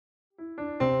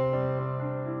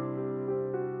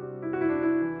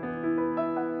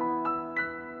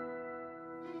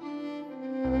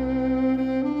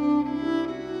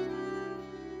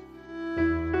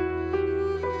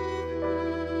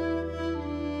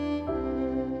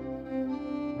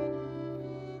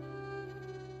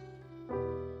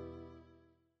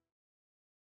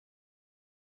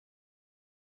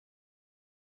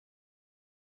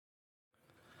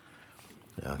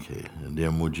Okay, dear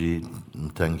Muji,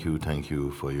 thank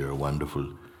you for your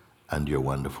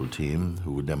wonderful team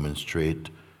who demonstrate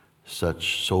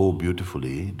so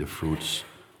beautifully the fruits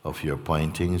of your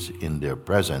pointings in their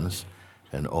presence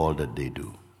and all that they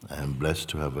do. I am blessed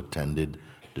to have attended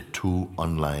the 2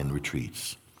 online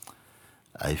retreats.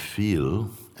 I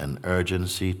feel an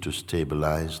urgency to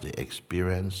stabilize the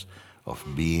experience of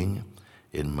being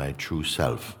in my true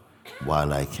self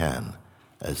while I can,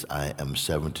 as I am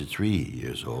 73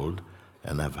 years old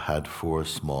and have had 4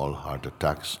 small heart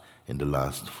attacks in the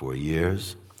last 4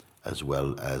 years, as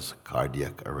well as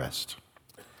cardiac arrest.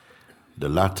 The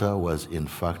latter was in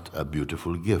fact a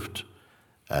beautiful gift,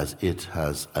 as it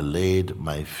has allayed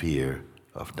my fear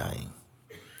of dying.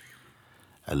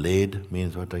 Allayed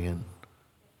means what again?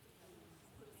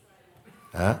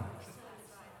 Huh?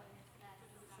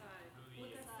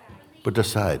 Put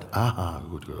aside.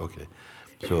 Good, okay.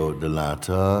 So the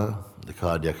latter, the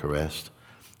cardiac arrest,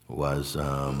 was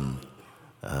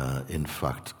in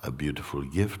fact a beautiful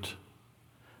gift,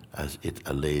 as it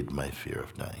allayed my fear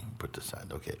of dying. Put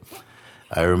aside, okay.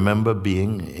 I remember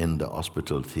being in the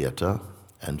hospital theater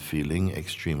and feeling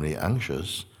extremely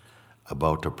anxious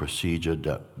about a procedure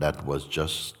that was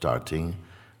just starting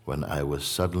when I was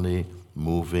suddenly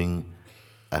moving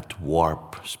at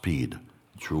warp speed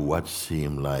through what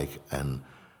seemed like an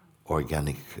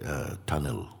organic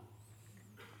tunnel.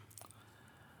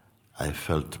 I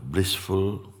felt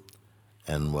blissful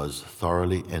and was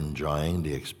thoroughly enjoying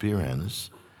the experience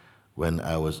when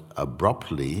I was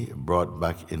abruptly brought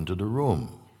back into the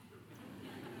room.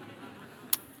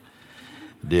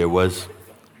 There was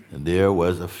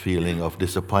a feeling of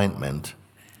disappointment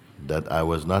that I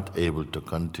was not able to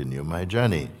continue my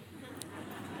journey.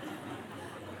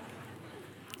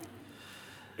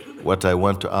 What I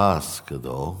want to ask,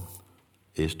 though,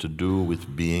 is to do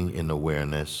with being in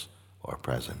awareness or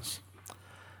presence.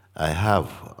 I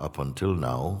have, up until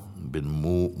now, been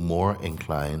more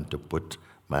inclined to put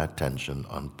my attention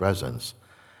on presence,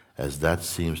 as that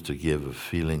seems to give a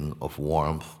feeling of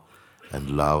warmth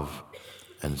and love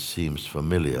and seems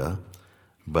familiar,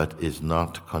 but is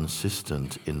not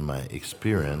consistent in my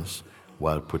experience,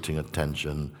 while putting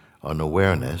attention on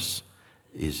awareness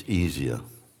is easier.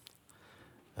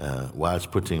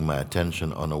 Whilst putting my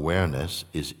attention on awareness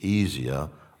is easier,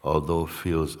 although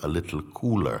feels a little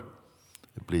cooler.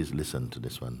 Please listen to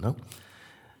this one, no?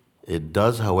 It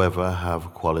does, however,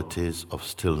 have qualities of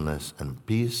stillness and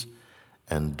peace,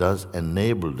 and does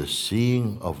enable the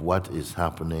seeing of what is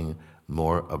happening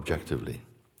more objectively.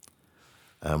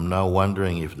 I am now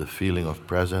wondering if the feeling of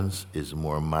presence is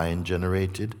more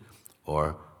mind-generated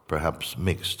or perhaps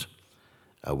mixed.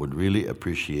 I would really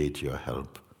appreciate your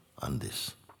help on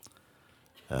this.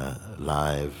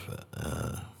 Live,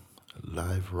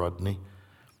 Rodney,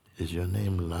 is your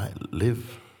name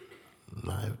Live,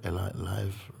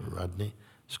 Rodney,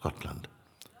 Scotland?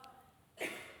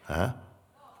 Huh?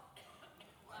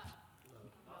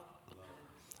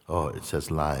 Oh, it says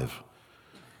live.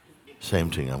 Same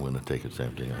thing, I'm going to take it,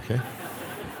 same thing, okay?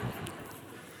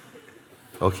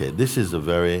 Okay, this is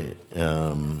very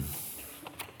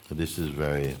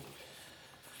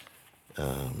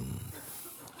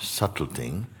subtle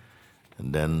thing,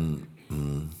 and then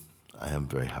I am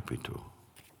very happy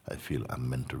I feel I'm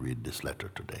meant to read this letter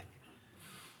today.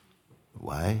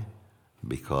 Why?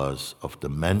 Because of the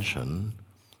mention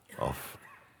of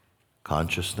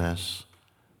consciousness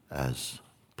as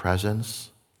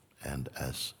presence and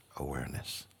as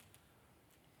awareness.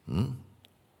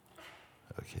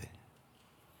 Okay.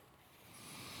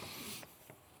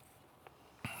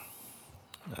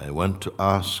 I want to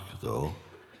ask, though,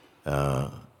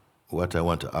 what I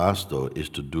want to ask, though, is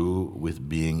to do with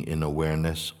being in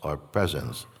awareness or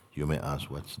presence. You may ask,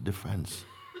 what's the difference?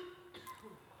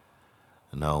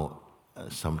 Now,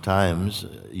 sometimes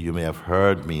you may have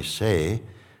heard me say,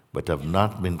 but have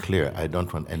not been clear. I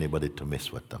don't want anybody to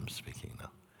miss what I'm speaking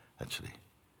now, actually.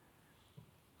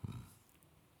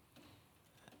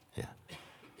 Yeah.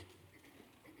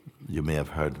 You may have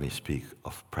heard me speak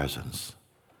of presence.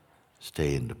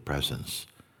 Stay in the presence,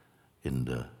 in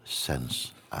the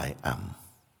sense I am.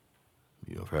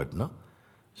 You have heard, no?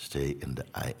 Stay in the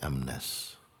I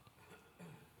amness.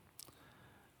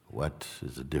 What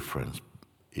is the difference,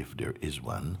 if there is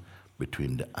one,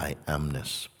 between the I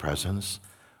amness presence,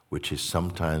 which is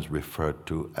sometimes referred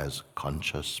to as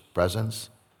conscious presence,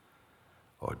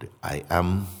 or the I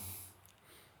am,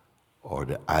 or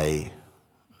the I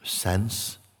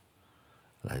sense,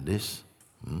 like this,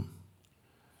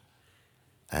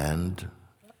 and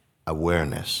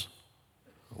awareness?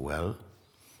 Well,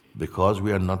 because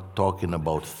we are not talking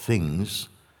about things,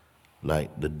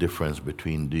 like the difference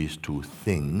between these two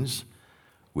things,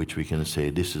 which we can say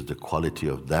this is the quality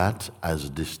of that as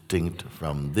distinct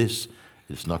from this.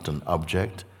 It's not an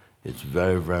object. It's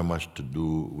very, very much to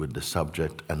do with the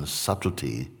subject and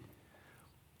subtlety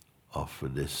of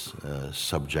this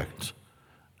subject,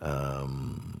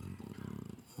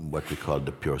 what we call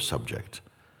the pure subject.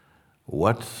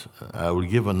 I will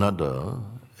give another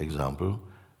example.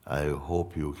 I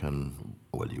hope you can,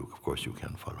 of course you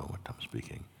can follow what I'm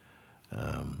speaking.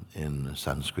 In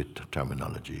Sanskrit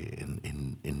terminology,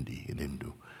 in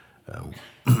Hindu,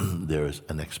 there is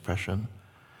an expression.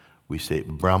 We say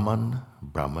Brahman.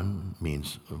 Brahman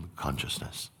means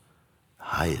consciousness,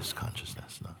 highest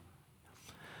consciousness. No?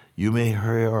 You may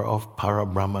hear of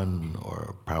Para-Brahman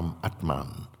or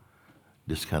Param-Atman,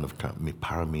 this kind of term.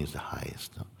 Para means the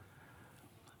highest. No?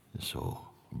 So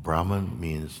Brahman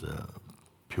means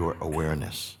pure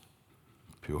awareness.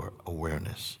 Pure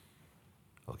awareness.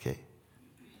 Okay?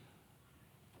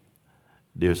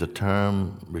 There's a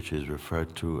term which is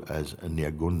referred to as a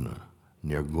Nirguna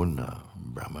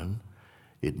Brahman.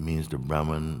 It means the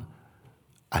Brahman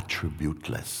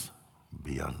attributeless,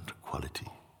 beyond quality.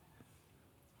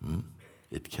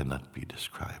 It cannot be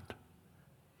described.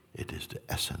 It is the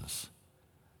essence,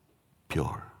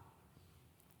 pure.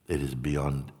 It is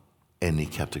beyond any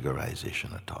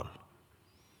categorization at all.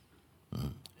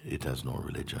 It has no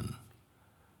religion.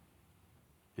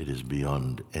 It is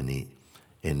beyond any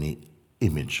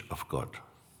image of God.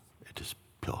 It is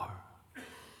pure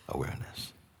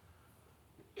awareness.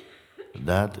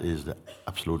 That is the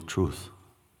absolute truth.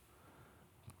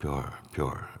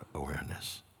 Pure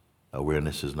awareness.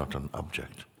 Awareness is not an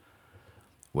object.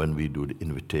 When we do the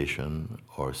invitation,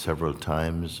 or several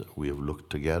times we have looked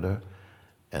together,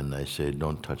 and I say,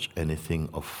 don't touch anything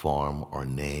of form or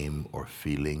name or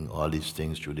feeling, all these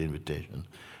things through the invitation.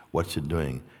 What's it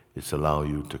doing? It's allow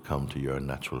you to come to your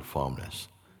natural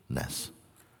formlessness,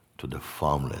 to the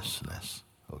formlessness,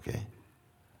 okay?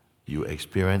 You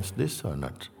experience this or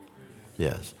not?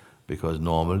 Yes, because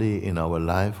normally in our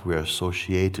life we are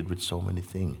associated with so many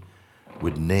things,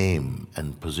 with name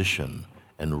and position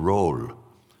and role.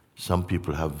 Some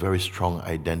people have very strong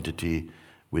identity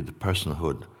with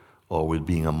personhood, or with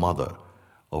being a mother,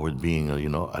 or with being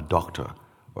a doctor,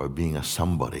 or being a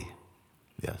somebody.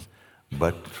 Yes.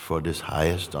 But for this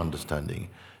highest understanding,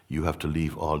 you have to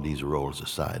leave all these roles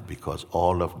aside, because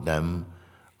all of them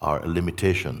are a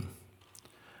limitation.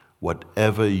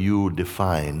 Whatever you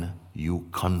define, you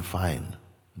confine.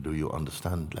 Do you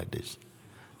understand like this?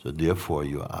 So therefore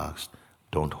you are asked,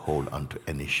 don't hold on to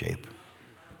any shape.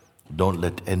 Don't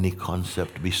let any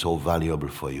concept be so valuable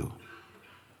for you.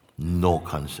 No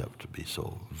concept be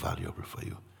so valuable for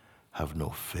you. Have no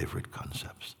favorite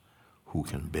concepts. Who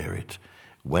can bear it?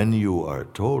 When you are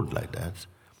told like that,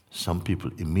 some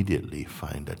people immediately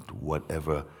find that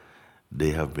whatever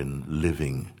they have been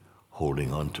living,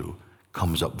 holding on to,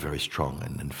 comes up very strong,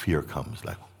 and then fear comes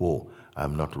like, whoa,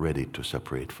 I'm not ready to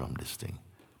separate from this thing.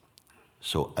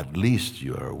 So at least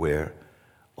you are aware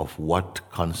of what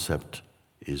concept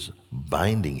is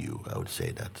binding you, I would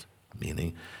say that.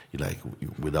 Meaning, like,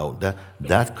 without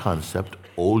that concept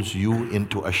holds you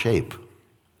into a shape.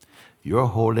 You're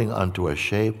holding onto a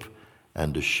shape,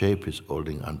 and the shape is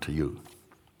holding onto you.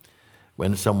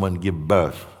 When someone gives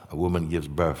birth, a woman gives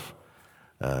birth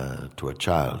to a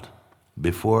child,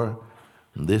 before,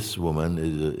 this woman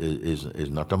is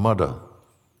not a mother.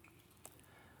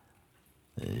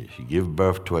 She gives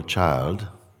birth to a child.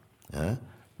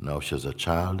 Now she's a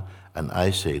child, and I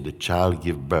say the child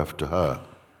gives birth to her.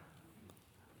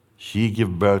 She gives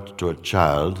birth to a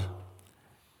child.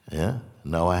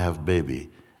 Now I have baby,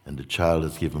 and the child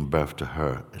has given birth to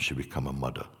her, and she become a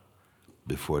mother.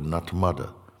 Before, not a mother.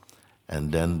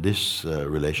 And then this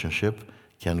relationship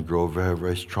can grow very,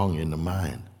 very strong in the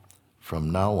mind.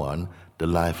 From now on, the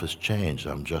life has changed.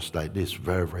 I'm just like this,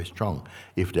 very, very strong.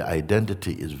 If the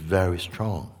identity is very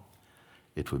strong,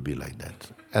 it would be like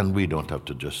that. And we don't have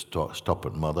to just stop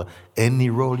at mother. Any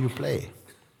role you play.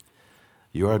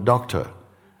 You're a doctor,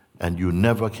 and you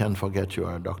never can forget you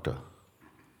are a doctor.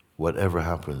 Whatever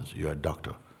happens, you're a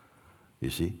doctor.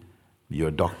 You see?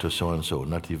 You're Dr. So-and-so,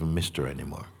 not even Mr.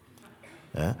 anymore.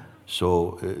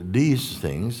 So these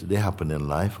things, they happen in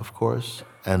life, of course,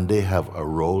 and they have a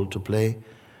role to play.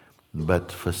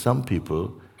 But for some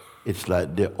people, it's like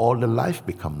all the life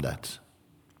become that.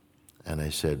 And I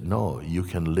said, no, you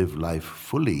can live life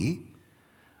fully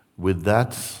with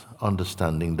that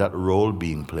understanding, that role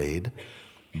being played,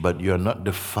 but you're not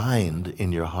defined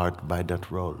in your heart by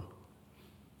that role.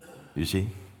 You see?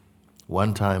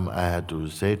 One time I had to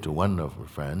say to one of my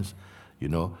friends,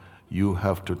 you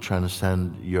have to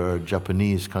transcend your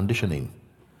Japanese conditioning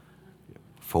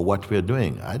for what we're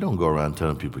doing. I don't go around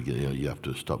telling people, you have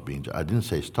to stop being. I didn't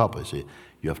say stop. I say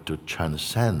you have to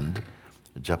transcend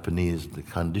Japanese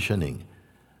conditioning.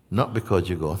 Not because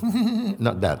you go,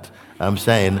 not that. I'm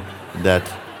saying that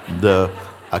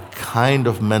a kind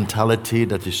of mentality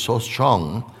that is so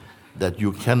strong that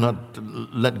you cannot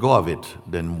let go of it,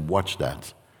 then watch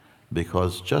that.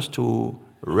 Because just to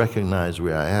recognize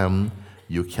where I am,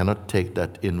 you cannot take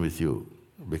that in with you.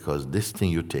 Because this thing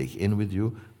you take in with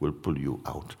you will pull you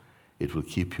out. It will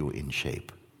keep you in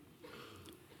shape.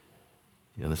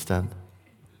 You understand?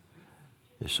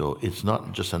 So it's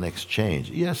not just an exchange.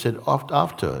 Yes,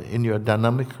 after in your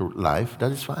dynamic life,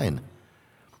 that is fine.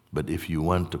 But if you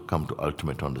want to come to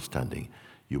ultimate understanding,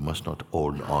 you must not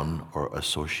hold on or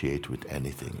associate with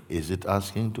anything. Is it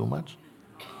asking too much?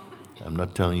 I'm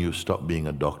not telling you stop being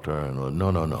a doctor.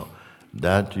 No.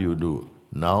 That you do.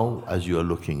 Now, as you are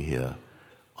looking here,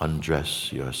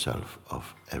 undress yourself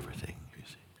of everything, you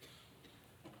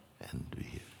see. And be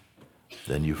here.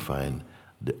 Then you find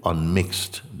the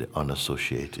unmixed, the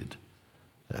unassociated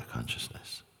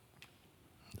consciousness.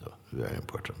 So, very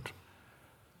important.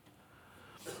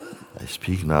 I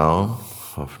speak now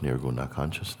of Nirguna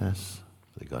consciousness,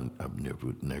 the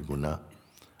Nirguna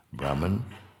Brahman,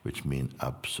 which means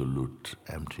absolute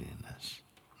emptiness.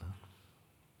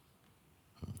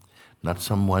 Not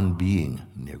someone being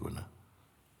Nirguna.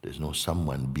 There's no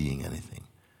someone being anything.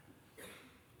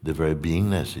 The very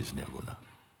beingness is Nirguna.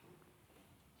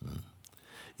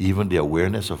 Even the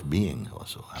awareness of being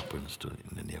also happens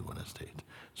in the Nirguna state.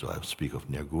 So I speak of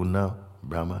Nirguna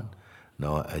Brahman.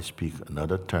 Now I speak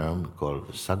another term called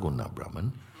Saguna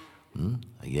Brahman.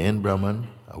 Again, Brahman,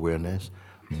 awareness,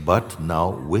 but now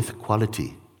with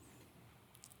quality.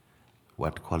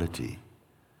 What quality?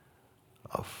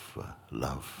 Of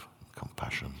love,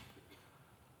 compassion,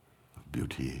 of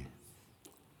beauty,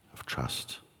 of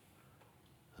trust,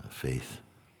 faith.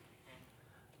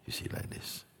 You see, like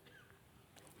this.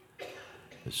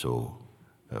 So,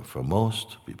 for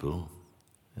most people,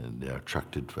 they are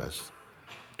attracted first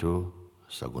to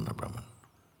Saguna Brahman.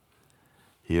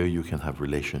 Here you can have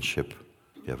relationship.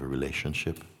 You have a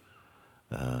relationship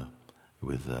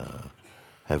with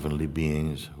heavenly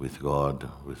beings, with God,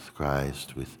 with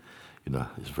Christ, with,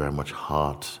 it's very much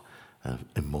heart and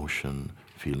emotion,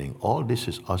 feeling. All this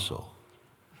is also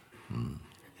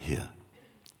here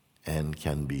and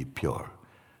can be pure.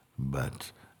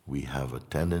 But we have a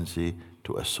tendency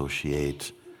to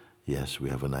associate. Yes, we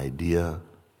have an idea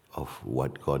of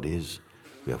what God is.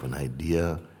 We have an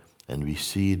idea, and we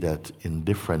see that in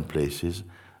different places,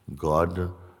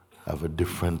 God have a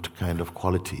different kind of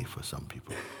quality for some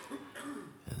people.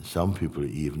 And some people,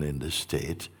 even in this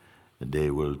state,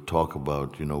 they will talk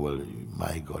about,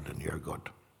 my God and your God.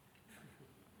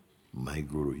 My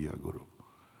Guru, your Guru.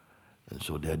 And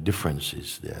so there are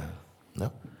differences there.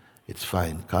 No? It's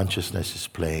fine. Consciousness is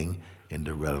playing in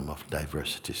the realm of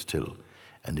diversity still,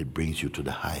 and it brings you to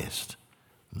the highest.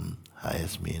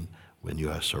 Highest means when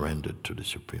you are surrendered to the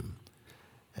Supreme,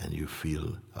 and you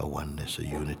feel a oneness, a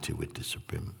unity with the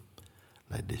Supreme.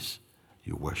 Like this,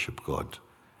 you worship God.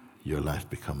 Your life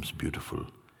becomes beautiful.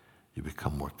 You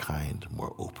become more kind,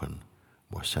 more open,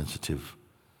 more sensitive,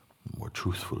 more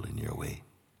truthful in your way.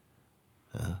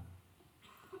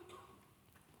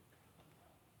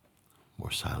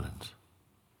 More silent.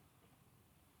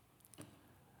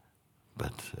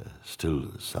 But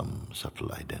still some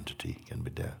subtle identity can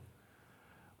be there.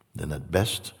 Then at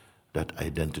best, that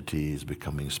identity is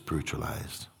becoming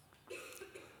spiritualized.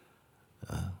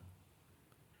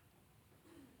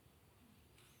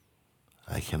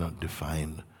 I cannot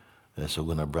define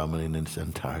Saguna Brahman in its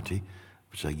entirety,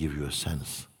 which I give you a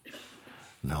sense.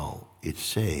 Now, it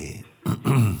say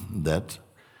that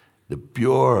the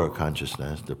pure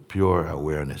consciousness, the pure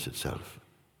awareness itself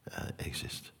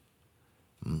exists.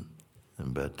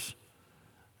 But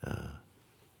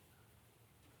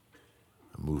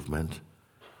movement,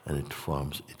 and it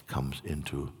comes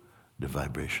into the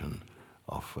vibration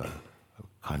of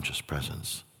conscious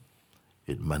presence.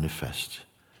 It manifests,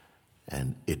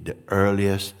 and the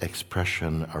earliest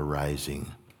expression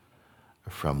arising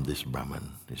from this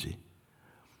Brahman, you see,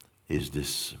 is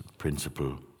this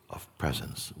principle of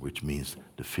presence, which means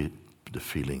the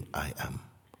feeling I am.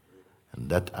 And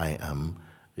that I am,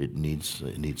 it needs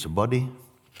a body.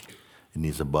 It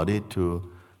needs a body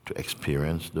to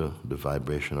experience the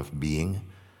vibration of being.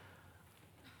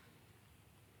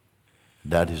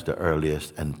 That is the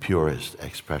earliest and purest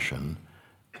expression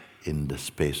in the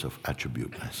space of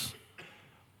attributeness.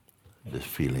 The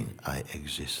feeling I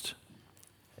exist.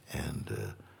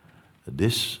 And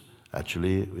this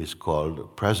actually is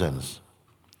called presence,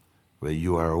 where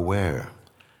you are aware.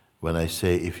 When I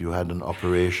say if you had an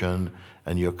operation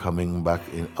and you're coming back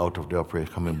out of the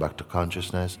operation, coming back to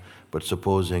consciousness, but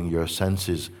supposing your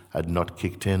senses had not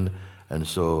kicked in, and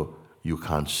so you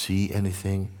can't see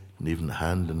anything, and even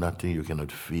hand, nothing, you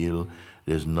cannot feel.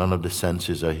 There's none of the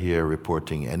senses are here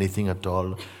reporting anything at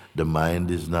all. The mind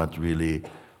is not really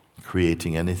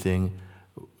creating anything.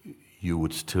 You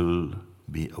would still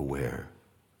be aware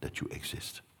that you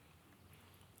exist.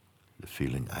 The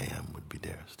feeling I am would be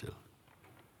there still.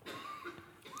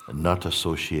 Not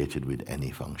associated with any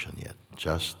function yet,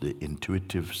 just the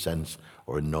intuitive sense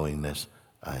or knowingness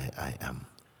I am.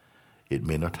 It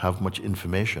may not have much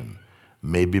information.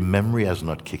 Maybe memory has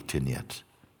not kicked in yet.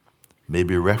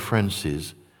 Maybe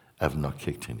references have not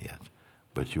kicked in yet,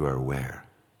 but you are aware.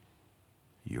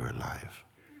 You are alive.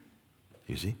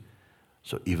 You see?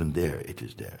 So even there, it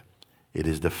is there. It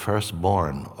is the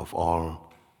firstborn of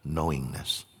all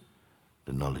knowingness,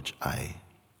 the knowledge I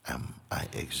am, I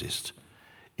exist.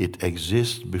 It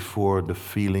exists before the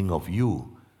feeling of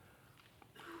you,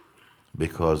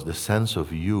 because the sense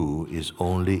of you is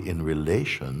only in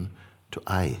relation to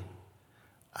I.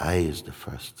 I is the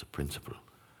first principle,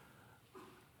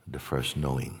 the first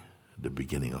knowing, the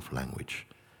beginning of language,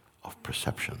 of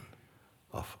perception,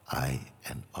 of I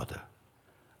and other.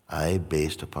 I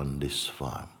based upon this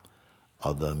form.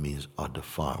 Other means other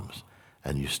forms.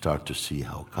 And you start to see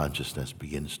how consciousness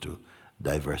begins to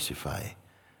diversify.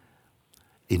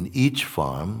 In each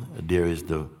form, there is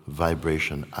the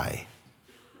vibration I.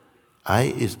 I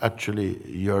is actually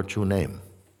your true name.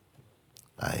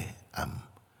 I am.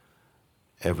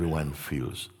 Everyone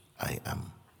feels I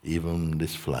am. Even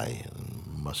this fly,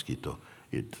 mosquito,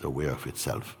 it's aware of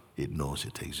itself. It knows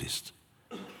it exists.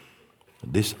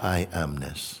 This I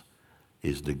amness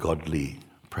is the godly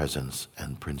presence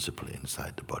and principle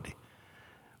inside the body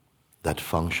that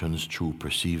functions through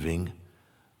perceiving,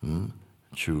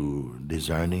 through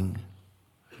discerning,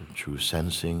 through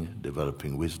sensing,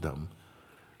 developing wisdom,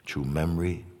 through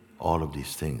memory. All of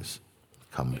these things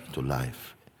come to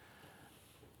life.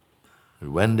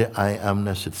 When the I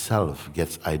amness itself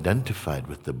gets identified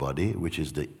with the body, which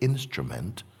is the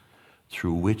instrument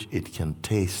through which it can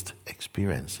taste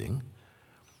experiencing,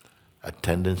 a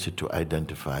tendency to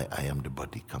identify I am the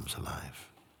body comes alive.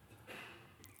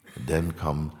 Then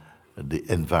come the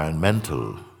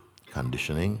environmental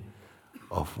conditioning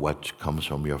of what comes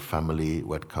from your family,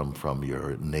 what comes from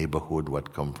your neighborhood,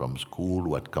 what comes from school,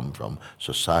 what comes from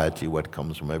society, what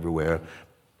comes from everywhere,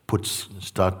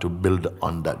 start to build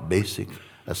on that basic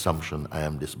assumption, I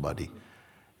am this body.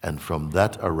 And from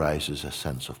that arises a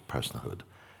sense of personhood.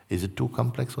 Is it too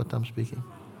complex what I'm speaking?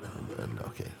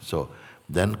 Okay, so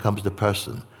then comes the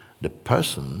person. The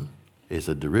person is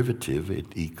a derivative.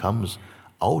 He comes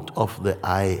out of the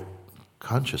I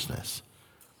consciousness,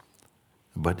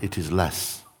 but it is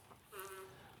less,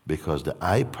 because the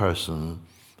I person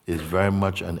is very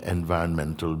much an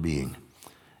environmental being.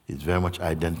 It's very much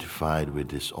identified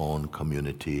with its own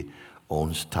community,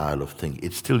 own style of thing.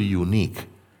 It's still unique,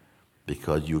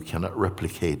 because you cannot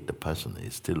replicate the person.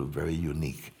 It's still very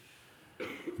unique.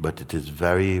 But it is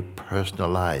very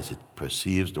personalized. It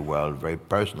perceives the world very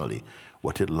personally.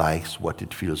 What it likes, what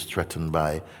it feels threatened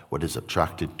by, what is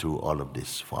attracted to, all of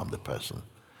this form the person.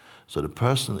 So the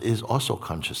person is also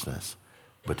consciousness,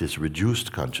 but it's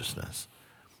reduced consciousness.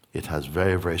 It has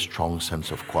very, very strong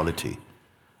sense of quality.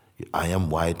 I am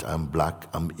white, I'm black,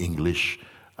 I'm English,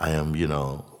 I am,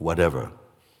 whatever.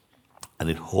 And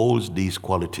it holds these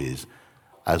qualities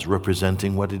as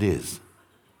representing what it is.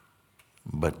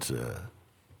 But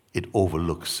it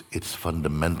overlooks its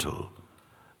fundamental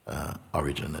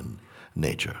origin and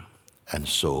nature. And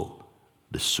so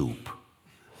the soup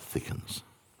thickens.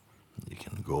 You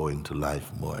can go into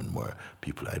life more and more.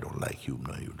 People, I don't like you,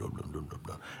 no, you don't, blah, blah, blah,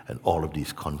 blah. And all of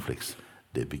these conflicts,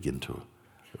 they begin to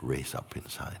raise up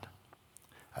inside.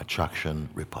 Attraction,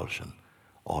 repulsion,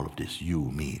 all of this, you,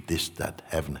 me, this, that,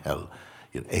 heaven, hell,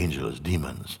 angels,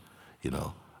 demons,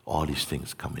 all these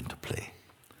things come into play.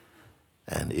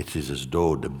 And it is as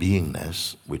though the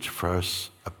beingness which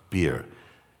first appear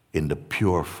in the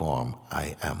pure form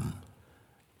I am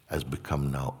has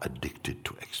become now addicted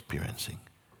to experiencing.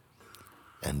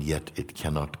 And yet it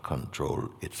cannot control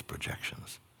its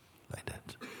projections like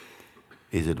that.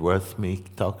 Is it worth me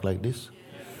talk like this?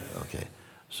 Yes. Okay.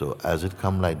 So as it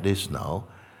come like this now,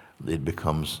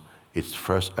 it's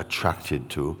first attracted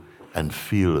to and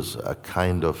feels a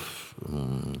kind of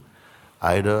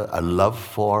either a love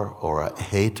for or a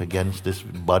hate against this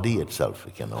body itself.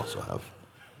 It can also have.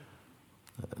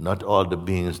 Not all the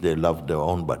beings, they love their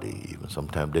own body, even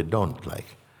sometimes they don't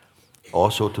like.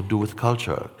 also to do with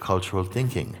culture, cultural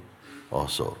thinking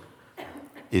also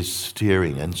is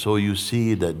steering. And so you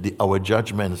see that our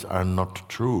judgments are not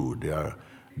true, they are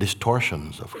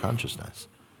distortions of consciousness.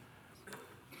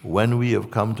 When we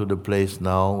have come to the place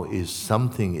now is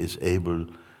something is able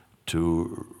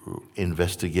to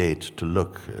investigate, to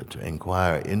look, to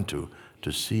inquire into,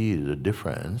 to see the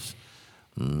difference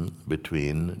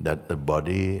between that the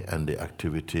body and the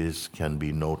activities can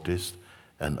be noticed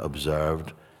and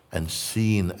observed and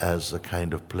seen as a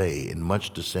kind of play, in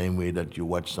much the same way that you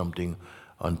watch something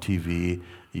on TV,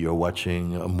 you're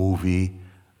watching a movie,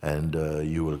 and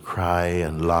you will cry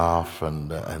and laugh and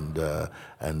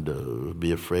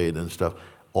be afraid and stuff,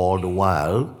 all the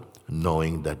while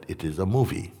knowing that it is a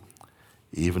movie.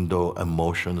 Even though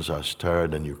emotions are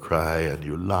stirred and you cry and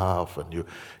you laugh and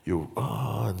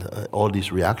all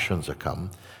these reactions are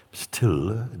come,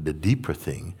 still the deeper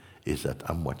thing is that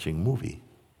I'm watching movie.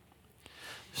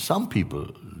 Some people,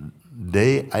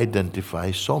 they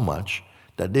identify so much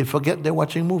that they forget they're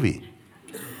watching movie.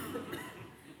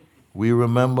 We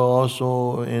remember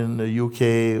also in the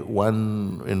UK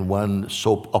one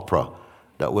soap opera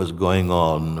that was going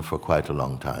on for quite a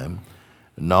long time.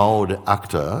 Now the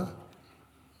actor,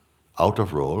 out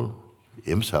of role,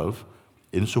 himself,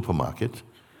 in supermarket,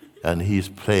 and he's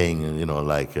playing,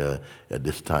 like at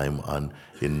this time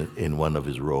in one of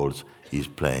his roles, he's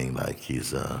playing like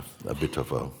he's a bit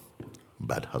of a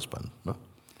bad husband, no?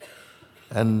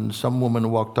 And some woman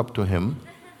walked up to him,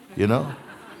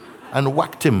 and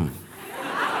whacked him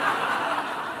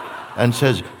and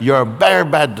says, "You're a very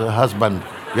bad husband.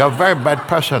 You're a very bad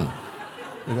person."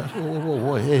 He goes,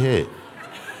 whoa, hey.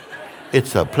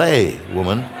 It's a play,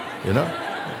 woman,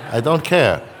 I don't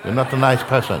care. You're not a nice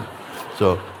person.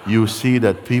 So you see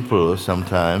that people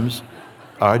sometimes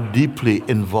are deeply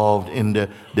involved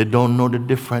they don't know the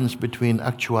difference between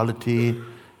actuality,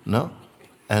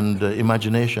 and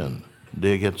imagination.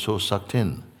 They get so sucked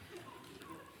in.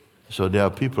 So there are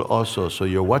people also, so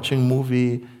you're watching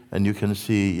movie and you can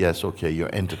see, yes, okay,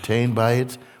 you're entertained by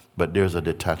it, but there's a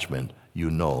detachment.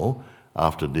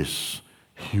 After this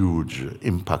huge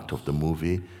impact of the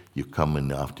movie, you come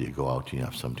in after you go out, you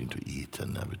have something to eat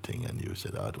and everything, and you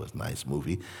said, it was a nice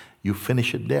movie. You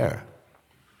finish it there.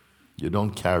 You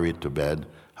don't carry it to bed,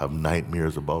 have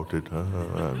nightmares about it,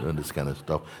 and this kind of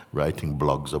stuff, writing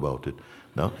blogs about it.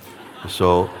 No?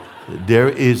 So there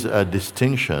is a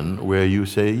distinction where you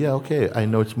say, yeah, okay, I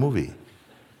know it's movie.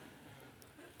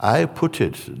 I put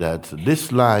it that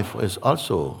this life is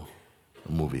also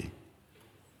a movie,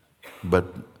 but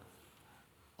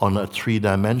on a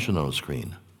three-dimensional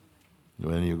screen.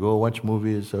 When you go watch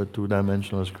movies, a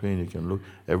two-dimensional screen, you can look,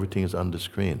 everything is on the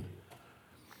screen.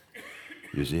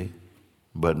 You see?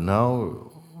 But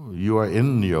now you are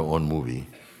in your own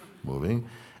moving,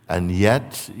 and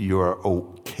yet you are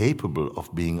capable of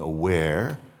being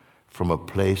aware from a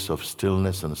place of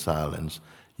stillness and silence.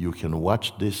 You can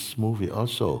watch this movie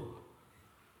also.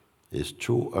 Is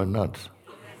true or not?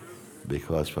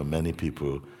 Because for many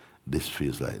people, this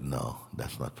feels like, no,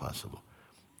 that's not possible.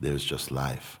 There's just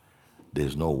life.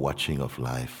 There's no watching of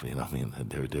life.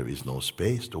 There is no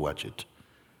space to watch it.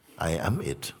 I am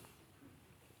it.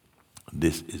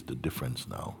 This is the difference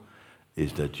now,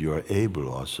 is that you are able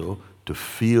also to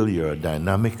feel your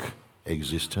dynamic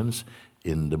existence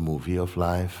in the movie of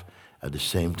life. At the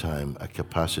same time, a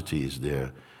capacity is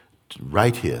there,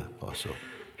 right here also,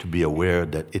 to be aware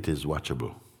that it is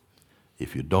watchable.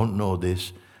 If you don't know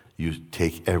this, you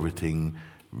take everything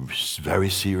very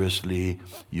seriously.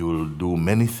 You will do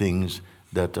many things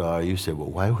that are, you say, well,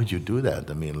 why would you do that?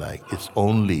 It's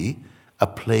only a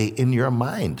play in your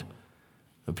mind.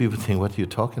 And people think, what are you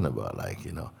talking about?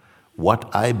 What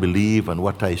I believe and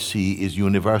what I see is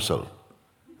universal.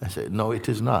 I say, no, it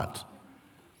is not.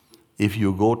 If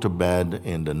you go to bed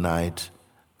in the night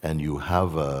and you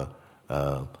have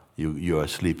you are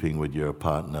sleeping with your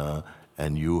partner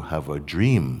and you have a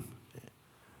dream,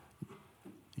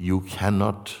 you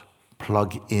cannot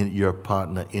plug in your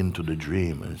partner into the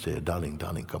dream and say, darling,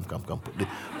 come,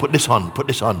 put this on.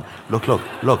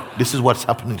 Look, this is what's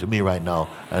happening to me right now.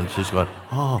 And she's going,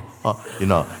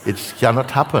 it cannot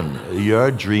happen.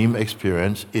 Your dream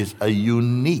experience is a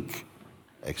unique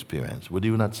experience. Would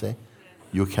you not say?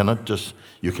 You cannot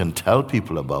you can tell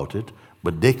people about it,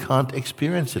 but they can't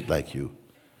experience it like you.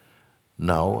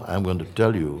 Now, I'm going to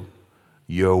tell you,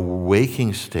 your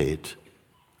waking state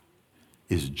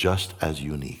is just as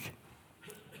unique.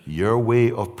 Your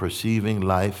way of perceiving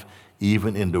life,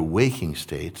 even in the waking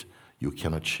state, you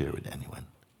cannot share with anyone.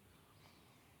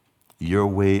 Your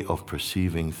way of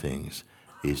perceiving things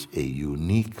is a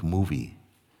unique movie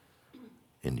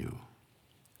in you.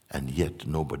 and yet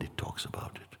nobody talks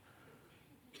about it.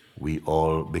 We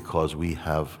all, because we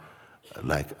have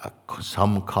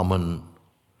some common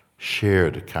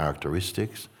shared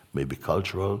characteristics, maybe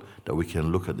cultural, that we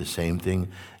can look at the same thing,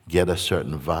 get a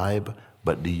certain vibe,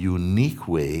 but the unique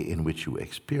way in which you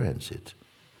experience it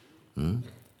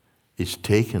is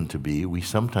taken to be, we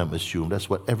sometimes assume that's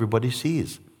what everybody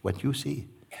sees, what you see.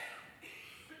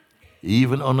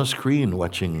 Even on a screen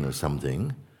watching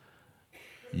something,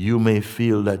 you may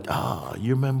feel that,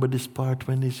 you remember this part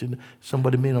when it's in,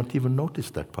 somebody may not even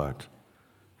notice that part.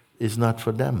 It's not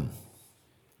for them.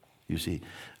 You see,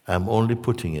 I'm only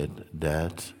putting it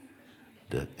that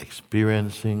the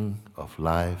experiencing of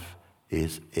life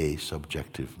is a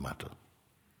subjective matter.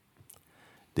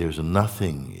 There's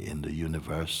nothing in the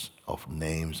universe of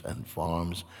names and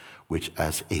forms which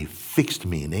has a fixed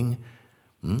meaning,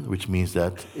 which means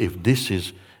that if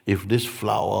this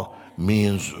flower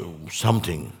means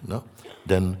something,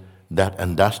 then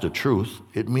that's the truth,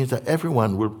 it means that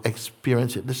everyone will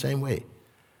experience it the same way.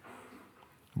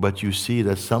 But you see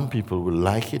that some people will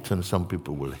like it and some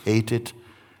people will hate it,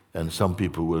 and some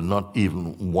people will not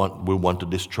even want to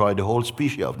destroy the whole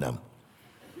species of them.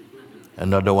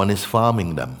 Another one is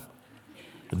farming them.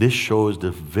 This shows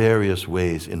the various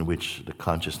ways in which the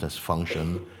consciousness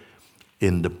functions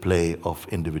in the play of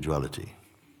individuality,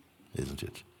 isn't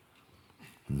it?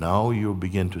 Now you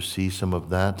begin to see some of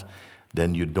that,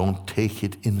 then you don't take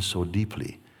it in so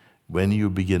deeply. When you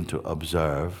begin to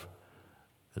observe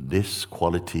this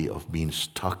quality of being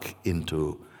stuck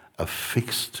into a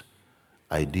fixed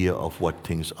idea of what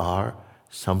things are,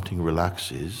 something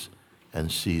relaxes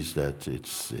and sees that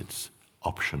it's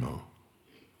optional.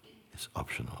 It's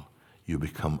optional. You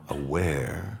become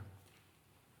aware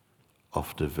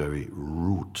of the very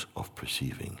root of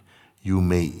perceiving. You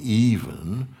may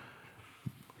even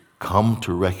come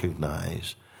to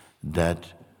recognize that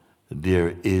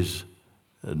there is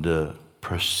the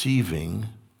perceiving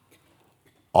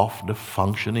of the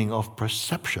functioning of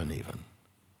perception even.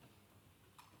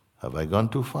 Have I gone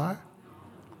too far?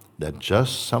 That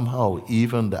just somehow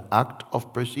even the act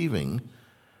of perceiving,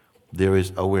 there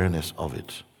is awareness of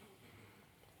it.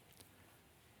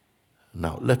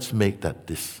 Now let's make that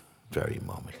this very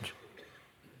moment.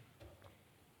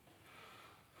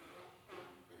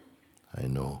 I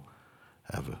know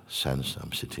I have a sense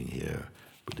I'm sitting here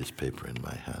with this paper in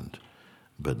my hand,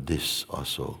 but this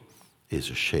also is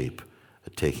a shape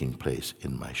taking place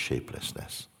in my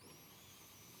shapelessness.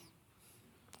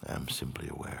 I am simply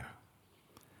aware.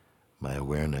 My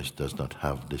awareness does not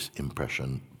have this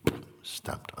impression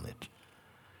stamped on it.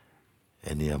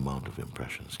 Any amount of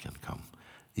impressions can come.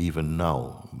 Even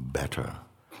now, better,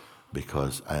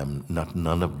 because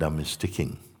none of them is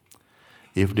sticking.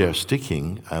 If they're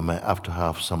sticking, I might have to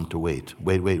have some to wait.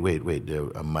 Wait.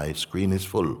 My screen is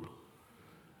full.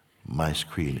 My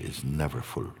screen is never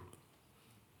full.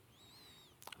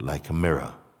 Like a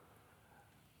mirror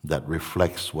that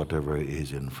reflects whatever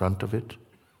is in front of it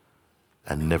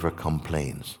and never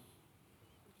complains.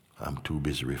 I'm too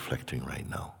busy reflecting right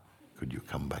now. Could you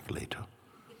come back later?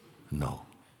 No,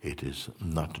 it is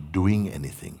not doing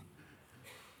anything.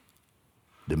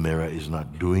 The mirror is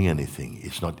not doing anything.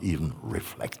 It's not even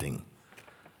reflecting.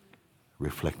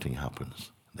 Reflecting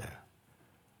happens there.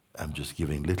 I'm just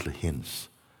giving little hints,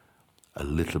 a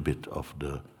little bit of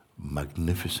the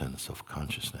magnificence of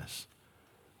consciousness.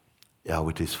 How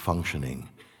it is functioning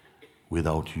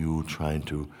without you trying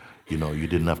to, you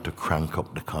didn't have to crank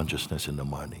up the consciousness in the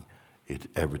morning.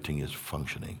 Everything is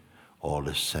functioning. All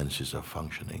the senses are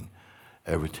functioning.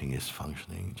 Everything is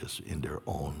functioning just in their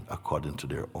own, according to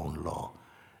their own law.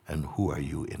 And who are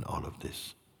you in all of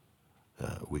this,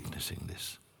 witnessing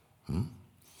this?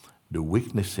 The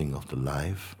witnessing of the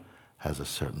life has a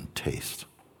certain taste.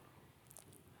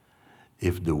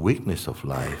 If the witness of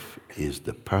life is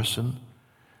the person,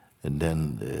 and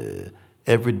then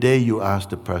every day you ask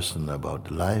the person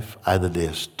about life, either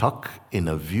they're stuck in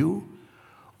a view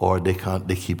or they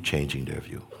keep changing their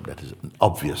view. That is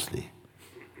obviously.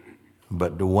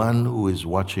 But the one who is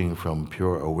watching from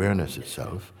pure awareness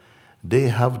itself, they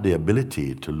have the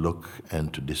ability to look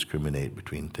and to discriminate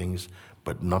between things,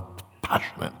 but not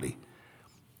passionately.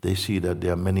 They see that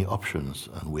there are many options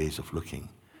and ways of looking.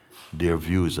 Their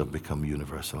views have become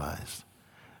universalized.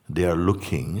 They are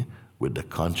looking with the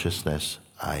consciousness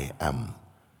I am,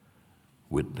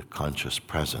 with the conscious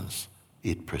presence.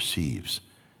 It perceives.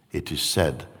 It is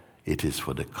said it is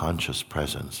for the conscious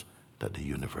presence that the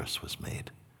universe was made,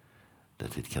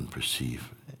 that it can perceive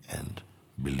and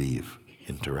believe,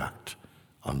 interact,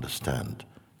 understand,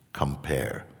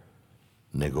 compare,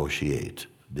 negotiate,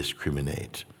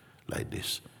 discriminate like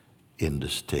this in the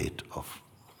state of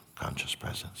conscious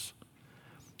presence.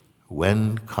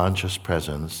 When conscious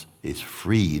presence is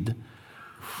freed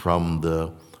from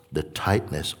the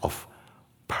tightness of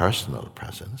personal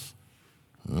presence,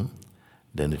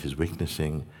 then it is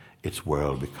witnessing its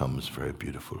world becomes very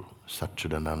beautiful.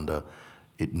 Satchidananda,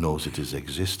 it knows it is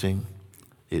existing,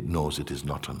 it knows it is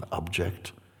not an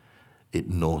object, it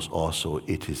knows also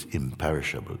it is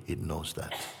imperishable, it knows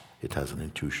that. It has an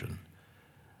intuition.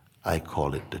 I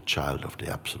call it the child of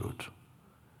the Absolute.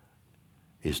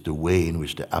 It's the way in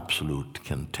which the Absolute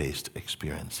can taste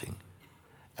experiencing.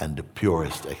 And the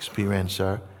purest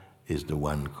experiencer is the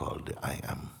one called the I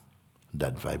Am,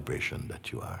 that vibration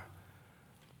that you are.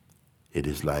 It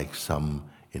is like some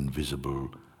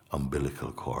invisible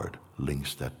umbilical cord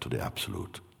links that to the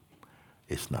Absolute.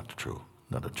 It's not true,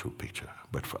 not a true picture,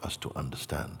 but for us to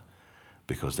understand.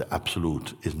 Because the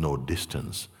Absolute is no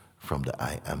distance from the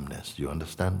I Amness. You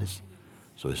understand this?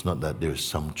 So it's not that there's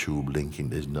some tube linking,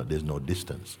 there's no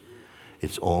distance.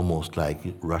 It's almost like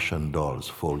Russian dolls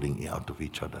folding out of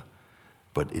each other.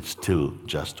 But it's still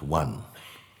just one.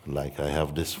 Like I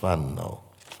have this fan now.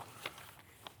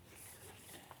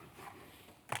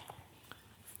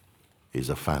 Is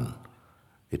a fan.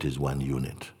 It is one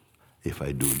unit. If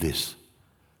I do this,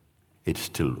 it's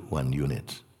still one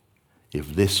unit.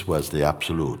 If this was the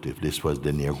Absolute, if this was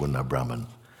the Nirguna Brahman,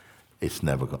 it's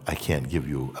never I can't give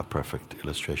you a perfect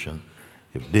illustration.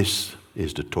 If this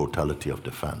is the totality of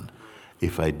the fan,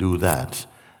 if I do that,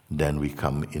 then we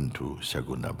come into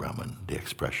Saguna Brahman, the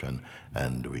expression,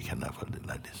 and we can have it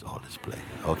like this, all display.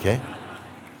 Okay?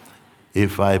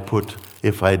 If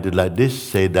I did like this,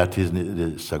 say that is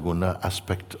the Saguna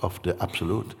aspect of the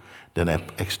Absolute, then I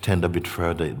extend a bit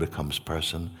further, it becomes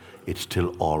person. It's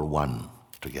still all one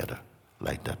together.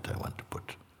 Like that I want to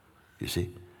put. You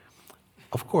see?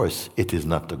 Of course, it is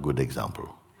not a good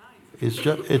example.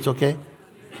 It's okay.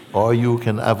 Or you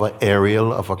can have an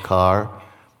aerial of a car.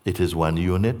 It is one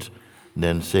unit.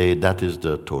 Then say that is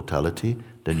the totality.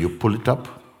 Then you pull it up,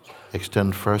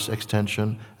 extend first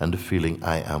extension, and the feeling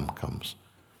I am comes.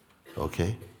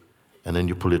 Okay? And then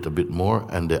you pull it a bit more,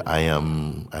 and the I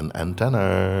am an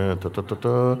antenna,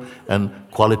 and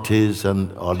qualities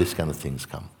and all these kind of things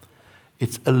come.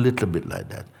 It's a little bit like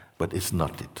that, but it's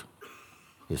not it.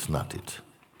 It's not it.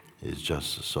 It's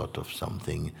just sort of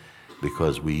something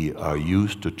because we are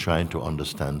used to trying to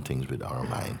understand things with our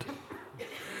mind.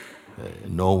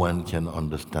 No one can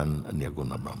understand a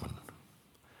Nirguna Brahman.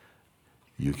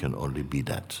 You can only be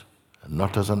that.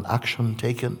 Not as an action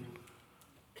taken.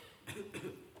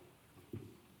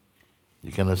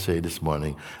 You cannot say this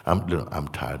morning, I'm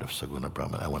tired of Saguna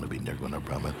Brahman, I want to be Nirguna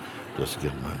Brahman. Just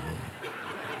get my...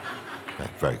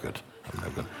 Very good. I'm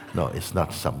not going. No, it's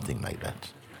not something like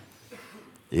that.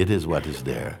 It is what is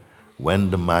there. When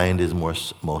the mind is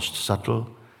most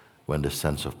subtle, when the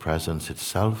sense of presence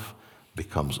itself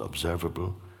becomes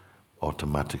observable,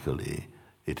 automatically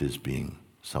it is being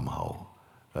somehow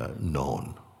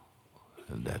known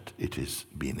that it is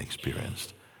being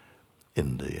experienced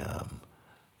in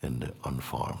the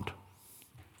unformed,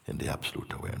 in the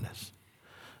absolute awareness.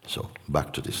 So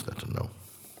back to this letter now.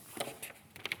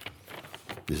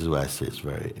 This is why I say it's a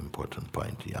very important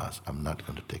point he asked. I'm not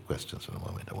going to take questions for a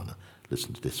moment. I want to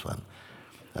listen to this one.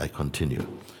 I continue.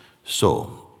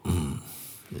 So,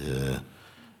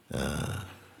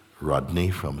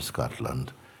 Rodney from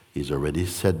Scotland, he's already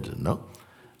said, no?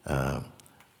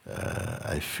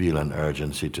 I feel an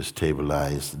urgency to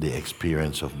stabilize the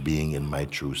experience of being in my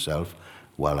true self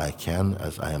while I can,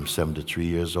 as I am 73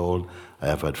 years old. I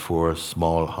have had 4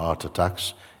 small heart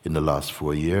attacks in the last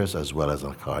 4 years, as well as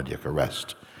a cardiac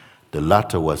arrest. The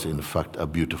latter was in fact a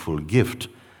beautiful gift,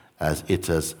 as it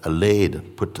has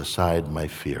allayed, put aside my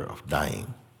fear of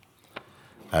dying.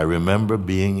 I remember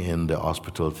being in the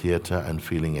hospital theater and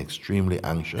feeling extremely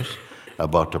anxious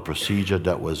about a procedure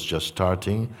that was just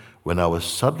starting when I was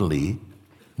suddenly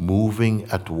moving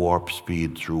at warp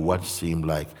speed through what seemed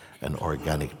like an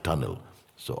organic tunnel.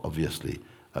 So obviously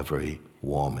a very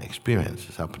warm experience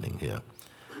is happening here.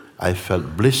 I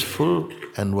felt blissful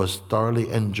and was thoroughly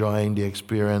enjoying the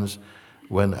experience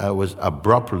when I was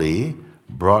abruptly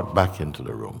brought back into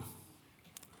the room.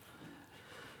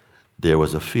 There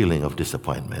was a feeling of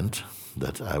disappointment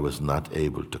that I was not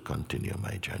able to continue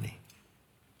my journey.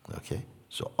 Okay?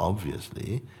 So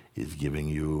obviously, it's giving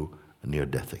you a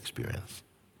near-death experience.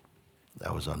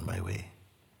 I was on my way.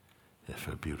 It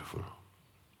felt beautiful.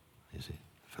 You see?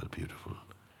 It felt beautiful.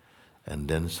 And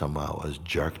then somehow I was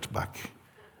jerked back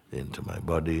into my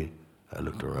body. I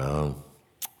looked around.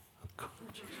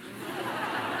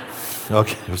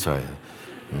 Okay, I'm sorry.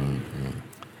 Mm-hmm.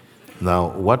 Now,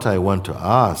 what I want to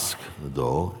ask,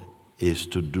 though, is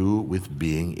to do with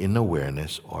being in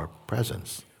awareness or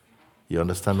presence. You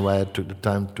understand why I took the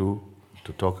time to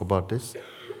talk about this?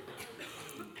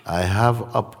 I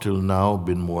have up till now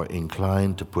been more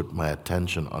inclined to put my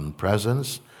attention on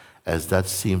presence, as that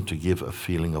seemed to give a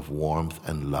feeling of warmth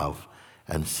and love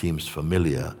and seems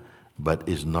familiar, but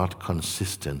is not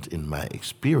consistent in my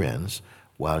experience,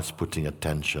 whilst putting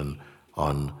attention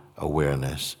on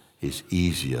awareness is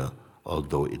easier,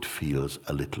 although it feels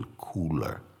a little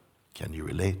cooler. Can you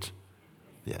relate?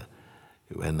 Yeah.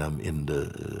 When I'm in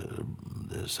the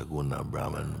Saguna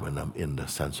Brahman, when I'm in the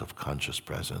sense of conscious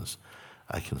presence,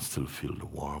 I can still feel the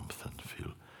warmth and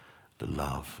feel the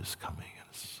love is coming. And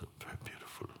it's very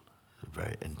beautiful,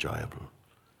 very enjoyable.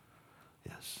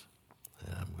 Yes.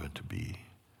 And I'm going to be,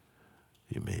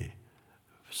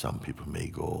 some people may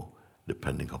go,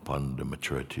 depending upon the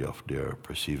maturity of their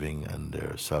perceiving and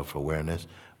their self-awareness,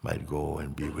 might go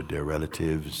and be with their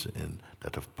relatives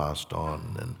that have passed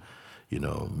on and,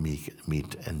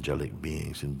 meet angelic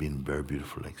beings and been very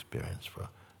beautiful experience for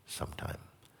some time.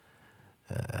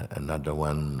 Another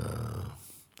one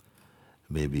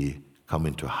maybe come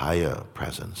into higher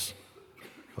presence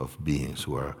of beings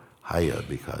who are higher,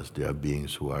 because they are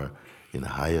beings who are in a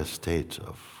higher state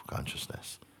of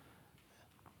consciousness.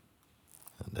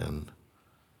 And then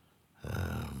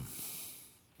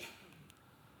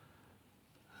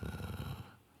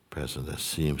presence that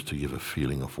seems to give a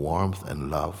feeling of warmth and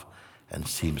love and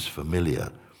seems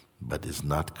familiar, but is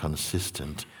not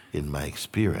consistent in my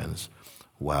experience,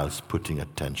 whilst putting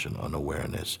attention on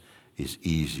awareness is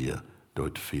easier, though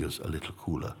it feels a little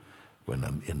cooler when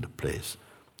I'm in the place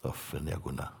of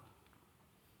nirguna.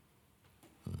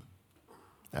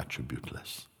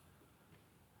 Attributeless.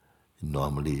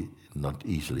 Normally not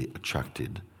easily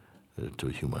attracted to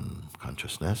human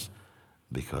consciousness,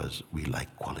 because we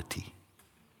like quality.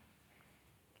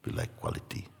 We like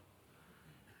quality.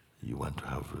 You want to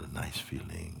have a nice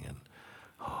feeling and,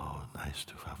 nice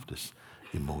to have this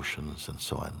emotions and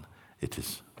so on. It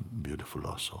is beautiful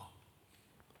also.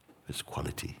 It's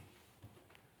quality.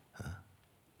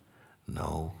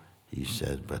 No, he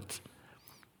said, but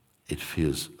it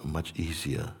feels much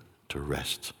easier to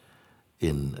rest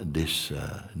in this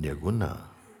nirguna,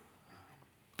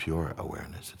 pure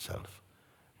awareness itself,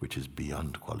 which is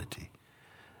beyond quality.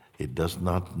 It does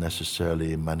not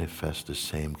necessarily manifest the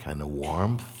same kind of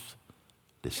warmth.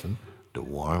 Listen, the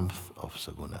warmth of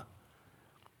saguna,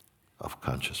 of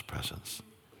conscious presence.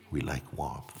 We like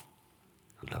warmth.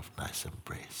 We love nice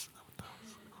embrace.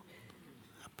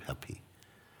 Happy.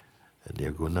 And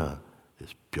nirguna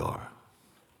is pure.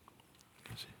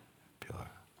 You see, pure.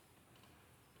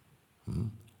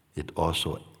 It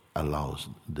also allows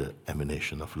the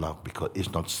emanation of love, because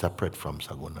it's not separate from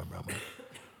Saguna Brahman.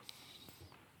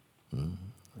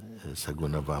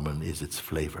 Saguna Brahman is its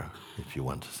flavor, if you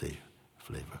want to say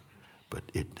flavor, but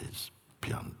it is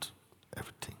beyond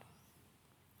everything.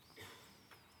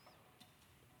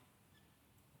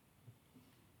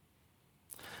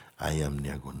 I am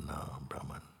Nirguna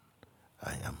Brahman.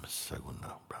 I am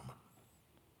Saguna Brahman.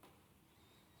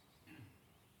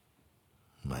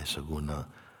 My Saguna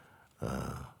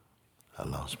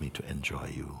allows me to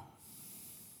enjoy you.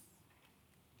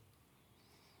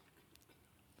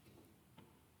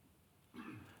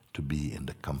 To be in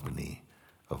the company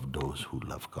of those who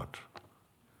love God.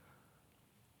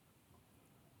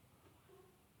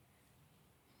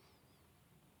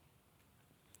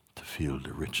 To feel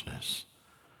the richness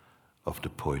of the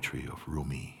poetry of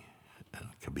Rumi and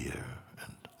Kabir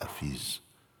and Hafiz.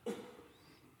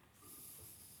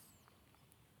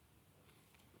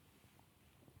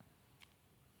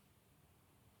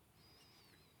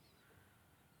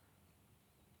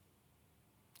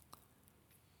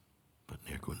 But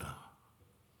nirguna,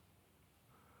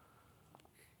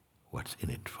 what's in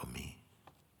it for me?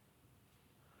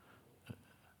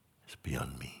 It's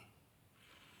beyond me.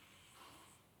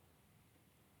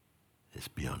 It's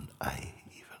beyond I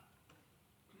even.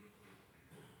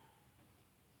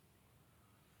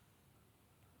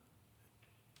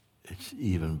 It's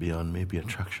even beyond maybe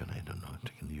attraction. I don't know if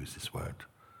I can use this word.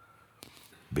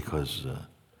 Because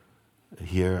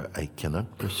here I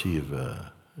cannot perceive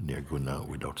nirguna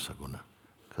without saguna,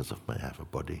 because of I have a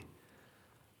body.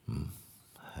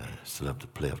 I still have the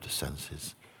play of the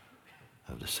senses,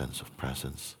 I have the sense of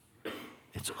presence.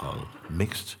 It's all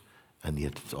mixed, and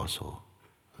yet it's also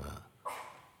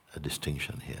a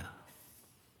distinction here.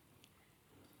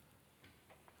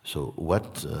 So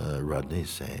what Rodney is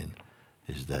saying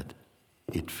is that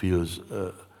it feels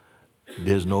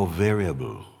there's no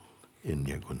variable in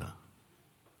nirguna.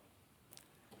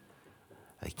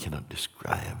 I cannot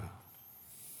describe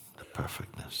the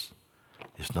perfectness.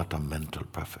 It's not a mental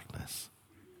perfectness.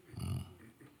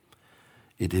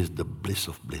 It is the bliss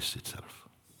of bliss itself.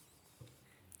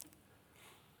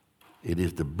 It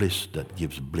is the bliss that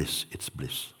gives bliss its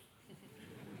bliss.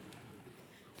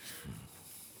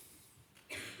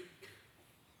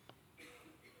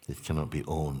 It cannot be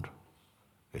owned.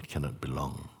 It cannot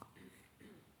belong.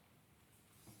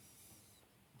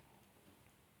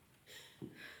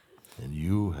 And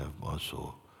you have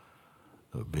also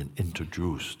been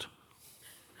introduced.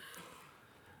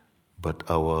 But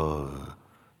our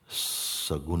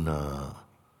saguna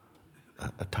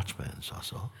attachments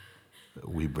also,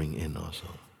 we bring in also.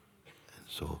 And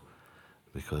so,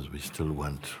 because we still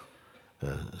want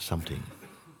something,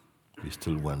 we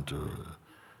still want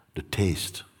the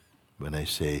taste. When I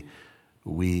say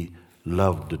we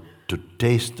love to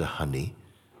taste the honey,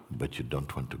 but you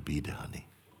don't want to be the honey.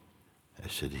 I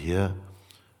said, here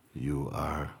you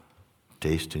are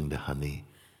tasting the honey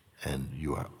and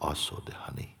you are also the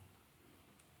honey.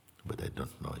 But I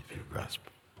don't know if you grasp.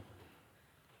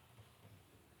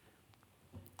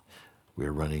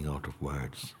 We're running out of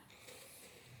words.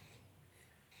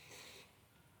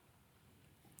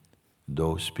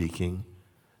 Though speaking,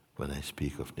 when I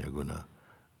speak of Nirguna,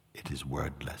 it is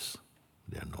wordless.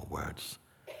 There are no words.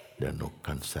 There are no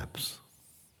concepts.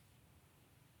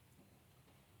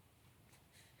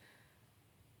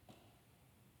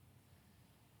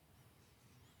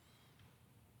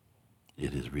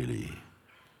 It is really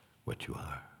what you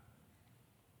are.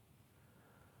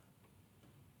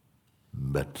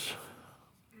 But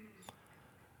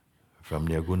from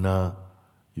Nirguna,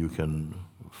 you can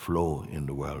flow in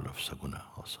the world of Saguna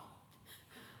also,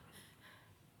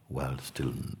 while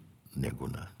still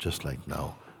Nirguna. Just like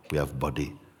now, we have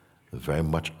body, very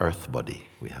much earth body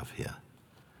we have here.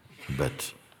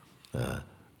 But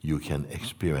you can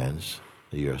experience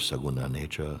your Saguna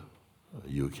nature.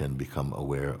 You can become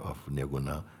aware of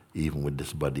Nirguna even with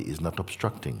this body is not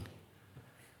obstructing.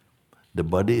 The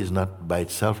body is not by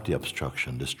itself the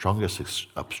obstruction. The strongest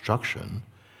obstruction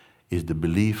is the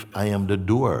belief I am the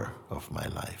doer of my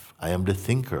life. I am the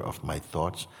thinker of my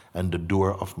thoughts and the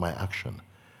doer of my action.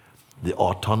 The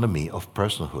autonomy of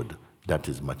personhood, that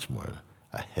is much more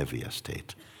a heavier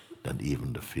state than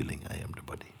even the feeling I am the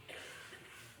body.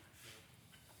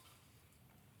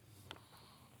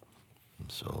 And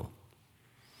so,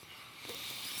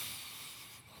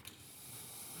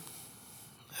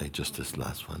 just this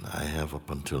last one, I have up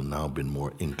until now been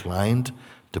more inclined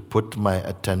to put my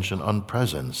attention on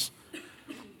presence,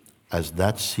 as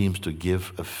that seems to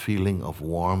give a feeling of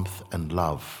warmth and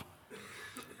love,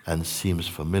 and seems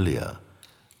familiar,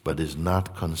 but is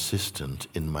not consistent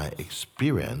in my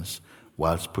experience,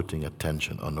 whilst putting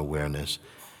attention on awareness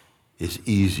is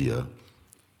easier,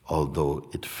 although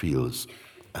it feels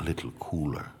a little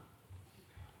cooler.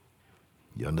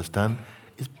 You understand?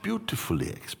 It's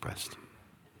beautifully expressed.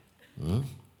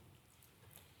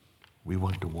 We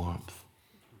want the warmth.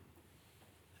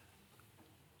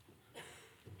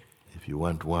 If you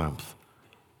want warmth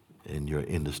and you're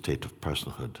in the state of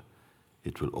personhood,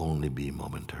 it will only be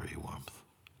momentary warmth.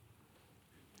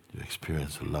 You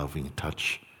experience a loving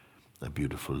touch, a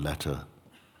beautiful letter,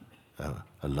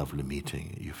 a lovely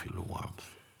meeting, you feel the warmth,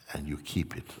 and you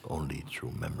keep it only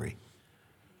through memory.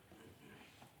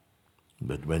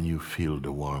 But when you feel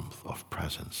the warmth of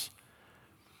presence,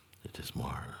 it is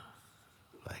more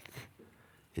like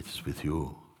it is with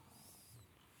you.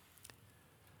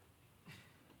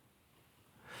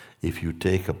 If you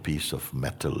take a piece of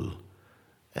metal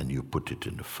and you put it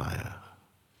in the fire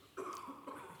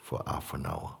for half an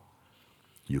hour,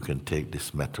 you can take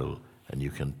this metal and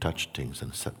you can touch things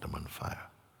and set them on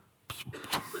fire.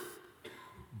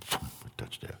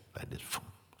 Touch there, like this.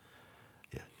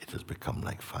 Yeah, it has become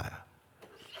like fire.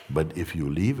 But if you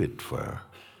leave it for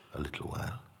a little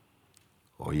while,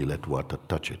 or you let water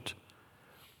touch it,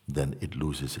 then it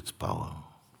loses its power.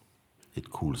 It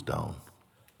cools down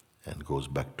and goes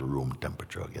back to room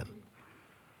temperature again.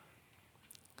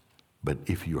 But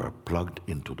if you are plugged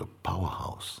into the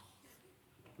powerhouse,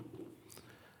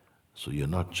 so you're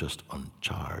not just on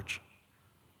charge,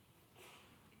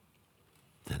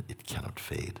 then it cannot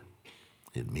fade.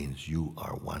 It means you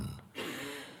are one.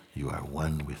 You are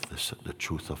one with the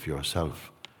truth of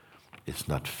yourself. It's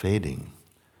not fading.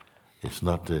 It's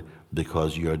not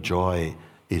because your joy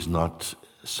is not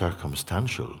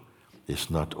circumstantial. It's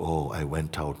not, oh, I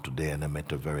went out today and I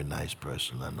met a very nice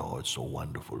person and oh, it's so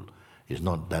wonderful. It's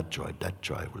not that joy. That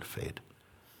joy will fade.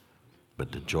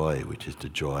 But the joy, which is the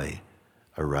joy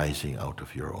arising out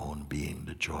of your own being,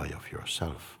 the joy of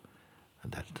yourself,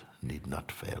 and that need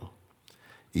not fail.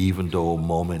 Even though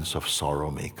moments of sorrow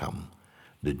may come,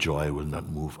 the joy will not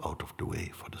move out of the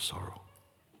way for the sorrow.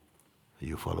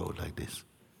 You follow like this?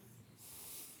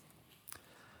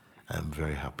 I'm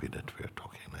very happy that we are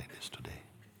talking like this today.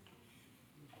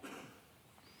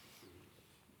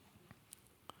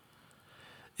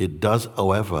 It does,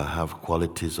 however, have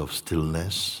qualities of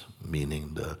stillness,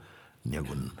 meaning the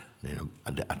nirgun,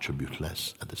 the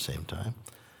attributeless at the same time.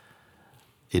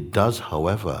 It does,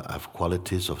 however, have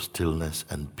qualities of stillness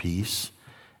and peace,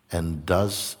 and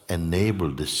does enable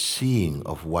the seeing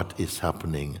of what is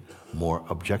happening more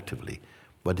objectively.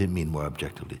 What do you mean more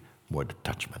objectively? More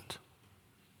detachment.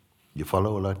 You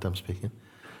follow what I'm speaking?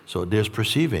 So there's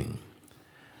perceiving.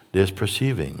 There's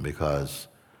perceiving because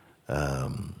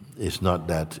it's not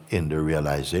that in the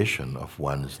realization of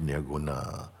one's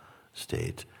nirguna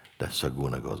state that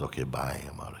saguna goes, okay, bye,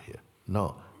 I'm out of here.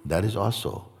 No, that is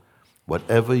also,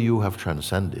 whatever you have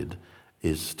transcended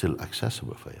is still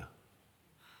accessible for you.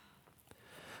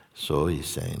 So he's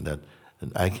saying that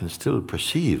I can still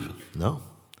perceive, no?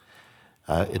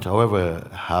 It, however,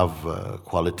 have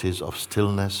qualities of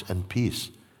stillness and peace.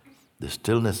 The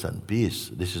stillness and peace,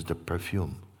 this is the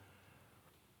perfume.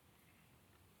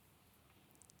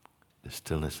 The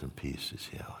stillness and peace is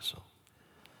here also.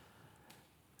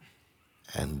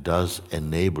 And does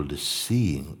enable the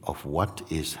seeing of what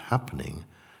is happening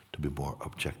to be more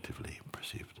objectively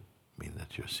perceived. Meaning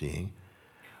that you're seeing,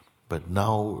 but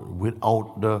now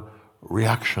without the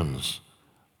reactions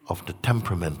of the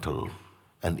temperamental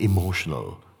and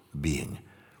emotional being.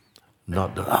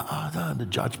 Not the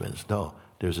judgments, no.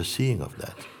 There's a seeing of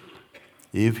that.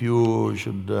 If you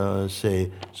should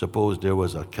say, suppose there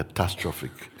was a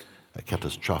catastrophic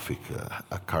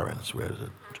occurrence where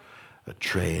a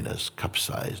train has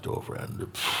capsized over and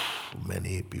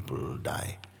many people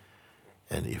die.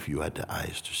 And if you had the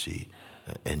eyes to see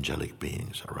angelic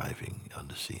beings arriving on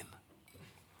the scene,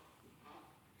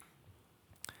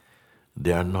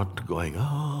 they are not going,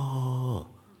 oh,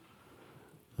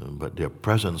 but their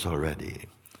presence already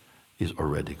is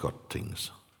already got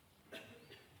things.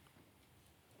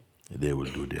 They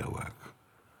will do their work,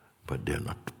 but they're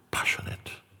not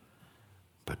passionate.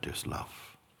 But there's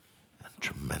love and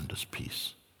tremendous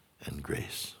peace and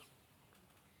grace.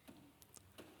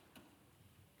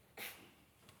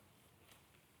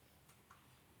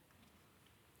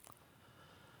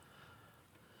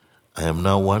 I am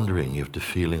now wondering if the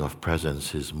feeling of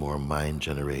presence is more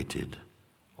mind-generated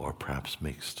or perhaps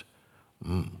mixed.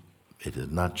 It is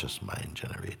not just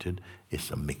mind-generated, it's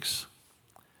a mix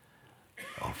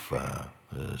of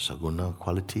saguna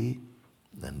quality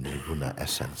and nirguna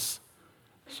essence.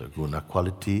 Saguna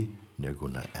quality,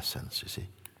 nirguna essence, you see.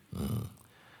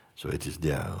 So it is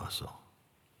there also.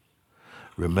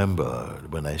 Remember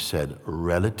when I said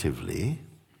relatively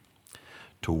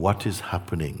to what is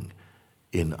happening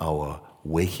in our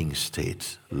waking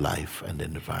state, life and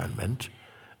environment,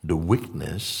 the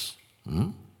weakness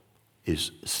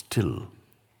is still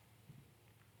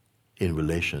in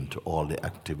relation to all the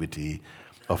activity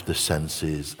of the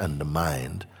senses and the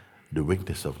mind. The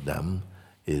weakness of them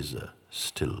is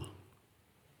still.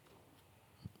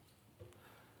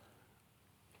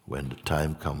 When the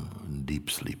time comes, deep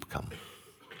sleep comes,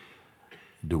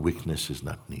 the weakness is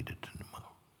not needed anymore.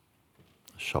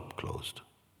 Shop closed.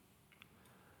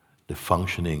 The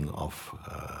functioning of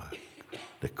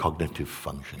the cognitive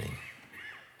functioning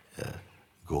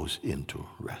goes into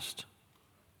rest.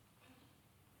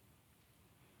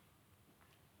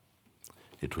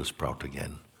 It will sprout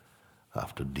again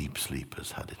after deep sleep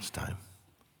has had its time.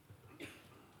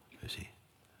 You see,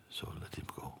 so let it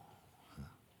go.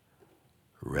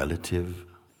 Relative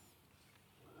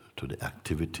to the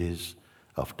activities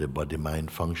of the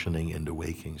body-mind functioning in the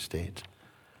waking state,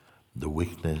 the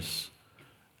weakness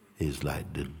is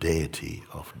like the deity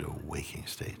of the waking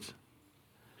state.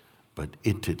 But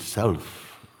it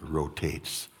itself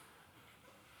rotates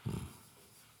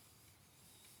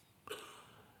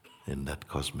in that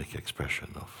cosmic expression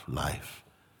of life,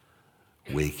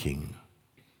 waking,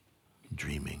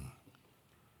 dreaming,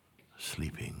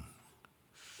 sleeping,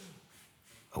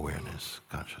 awareness,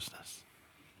 consciousness.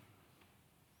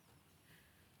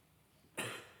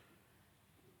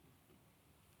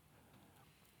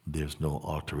 There's no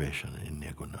alteration in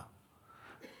nirguna.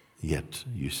 Yet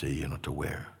you say you're not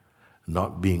aware.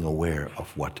 Not being aware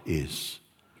of what is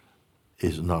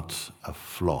not a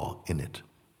flaw in it.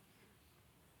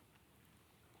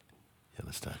 You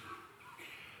understand?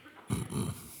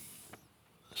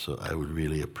 So I would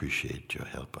really appreciate your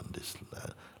help on this,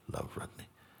 love, Rodney.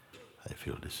 I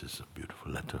feel this is a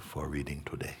beautiful letter for reading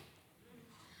today.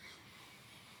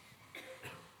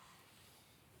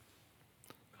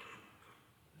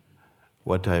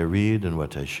 What I read and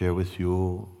what I share with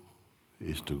you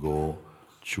is to go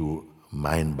through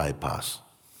mind bypass,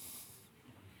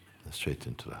 straight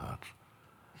into the heart.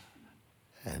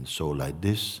 And so like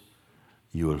this,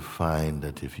 you will find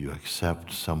that if you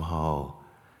accept somehow,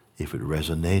 if it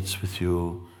resonates with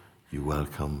you, you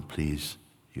welcome, please,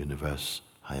 universe,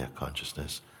 higher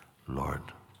consciousness, Lord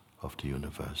of the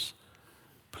universe,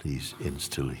 please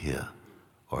instill here,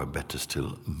 or better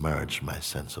still, merge my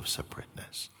sense of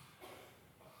separateness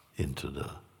into the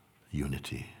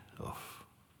unity of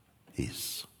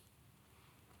ease.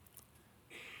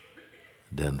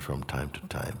 Then from time to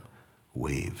time,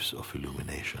 waves of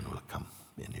illumination will come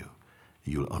in you.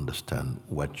 You'll understand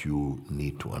what you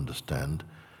need to understand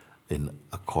in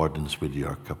accordance with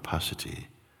your capacity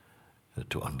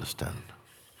to understand.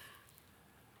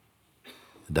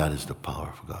 That is the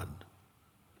power of God.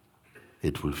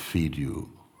 It will feed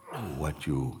you what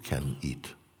you can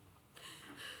eat.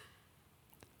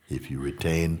 If you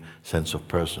retain sense of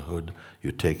personhood,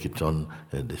 you take it on,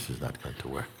 this is not going to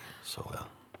work so well.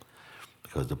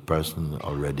 Because the person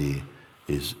already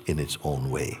is in its own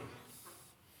way.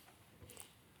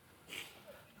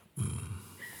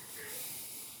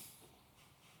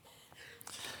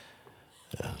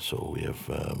 So we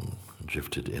have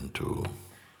drifted into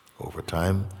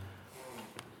overtime,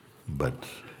 but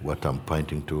what I'm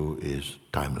pointing to is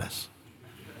timeless.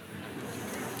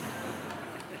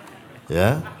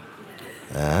 Yeah?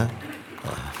 Thank you.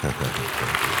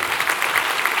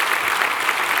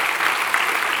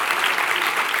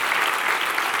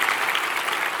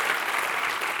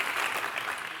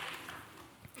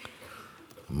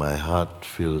 My heart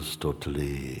feels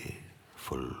totally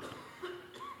full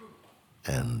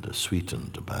and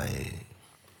sweetened by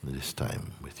this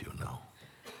time with you now.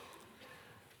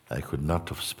 I could not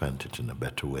have spent it in a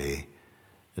better way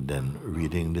than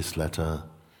reading this letter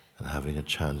and having a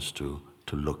chance to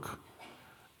look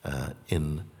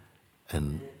into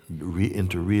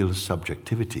real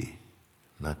subjectivity,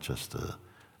 not just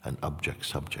an object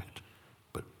subject,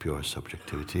 but pure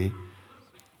subjectivity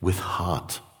with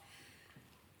heart,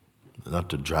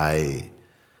 not a dry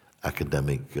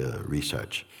academic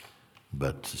research,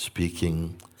 but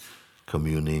speaking,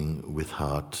 communing with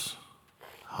heart,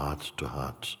 heart to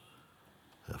heart,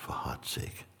 for heart's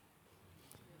sake.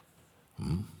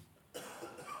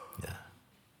 Yeah.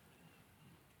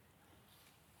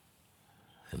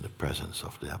 In the presence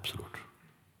of the Absolute.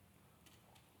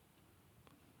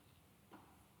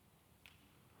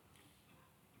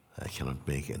 I cannot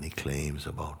make any claims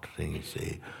about things,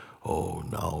 say, oh,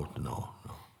 no.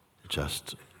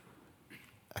 Just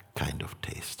a kind of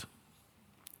taste.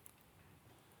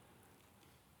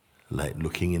 Like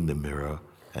looking in the mirror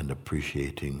and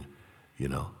appreciating,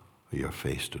 your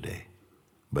face today.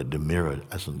 But the mirror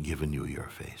hasn't given you your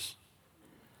face.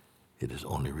 It is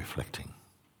only reflecting.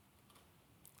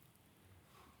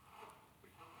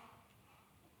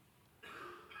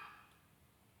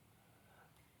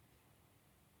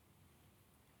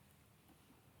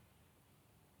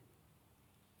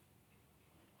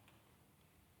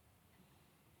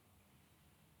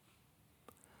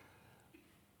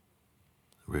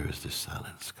 Where is this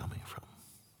silence coming from?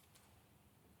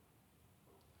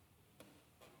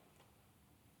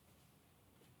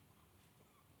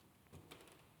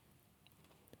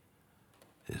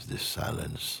 Is this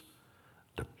silence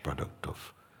the product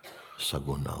of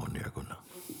saguna or nirguna?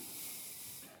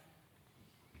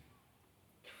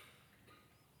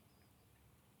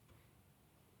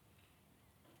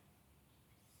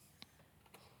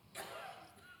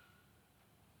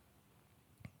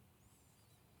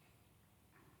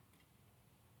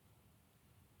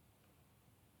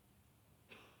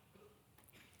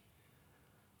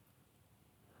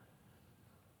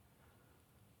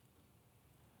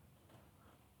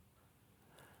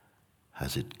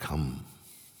 Has it come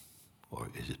or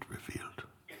is it revealed?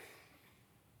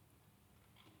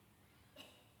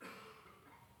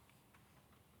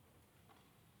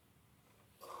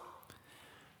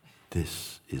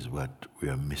 This is what we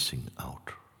are missing out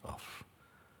of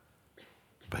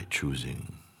by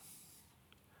choosing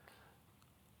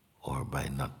or by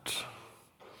not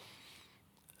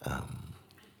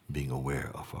being aware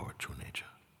of our true nature.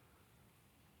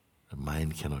 The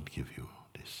mind cannot give you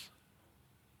this.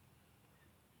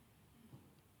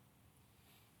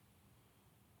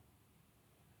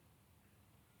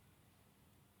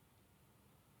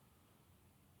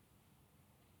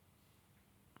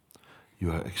 You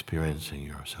are experiencing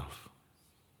yourself.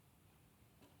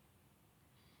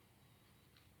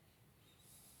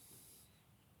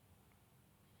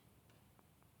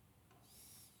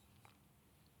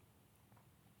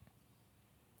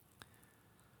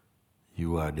 You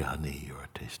You are the honey you are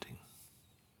tasting.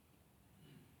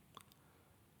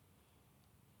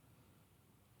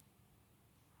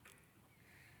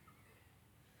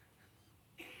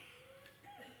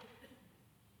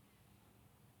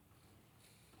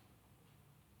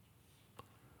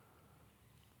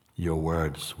 Your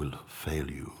words will fail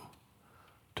you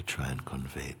to try and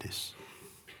convey this.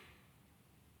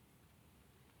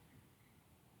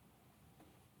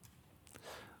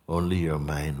 Only your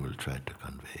mind will try to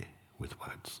convey with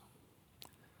words.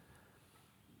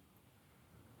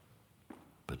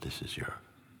 But this is your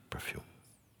perfume.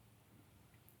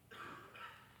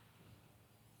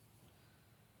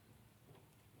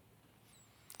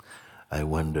 I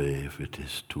wonder if it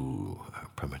is too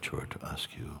premature to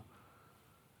ask you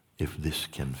if this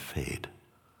can fade.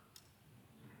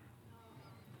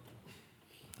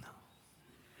 No.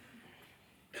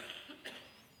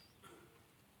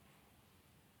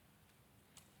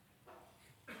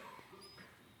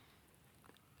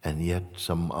 And yet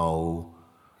somehow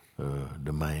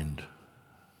the mind,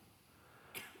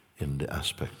 in the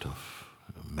aspect of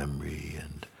memory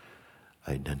and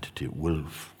identity, will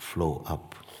flow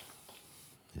up.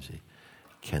 You see,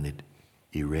 can it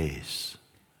erase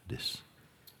this?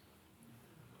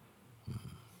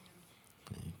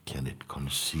 Can it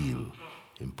conceal?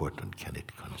 Important, can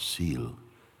it conceal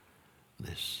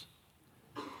this?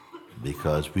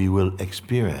 Because we will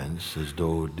experience as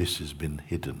though this has been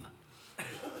hidden.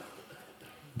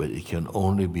 But it can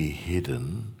only be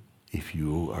hidden if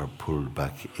you are pulled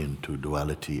back into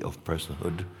duality of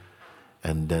personhood,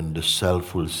 and then the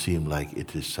self will seem like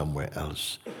it is somewhere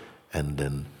else, and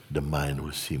then the mind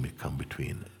will seem it come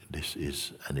between. This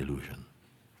is an illusion.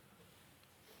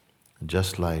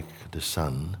 Just like the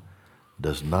sun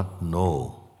does not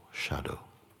know shadow.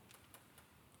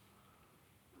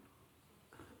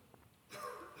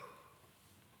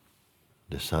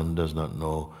 The sun does not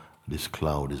know this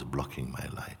cloud is blocking my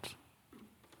light.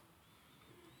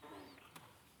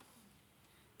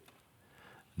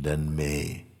 Then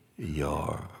may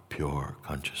your pure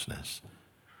consciousness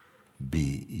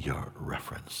be your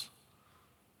reference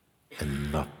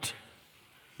and not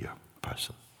your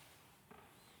person.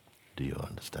 Do you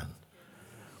understand?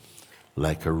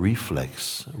 Like a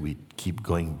reflex, we keep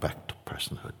going back to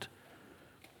personhood.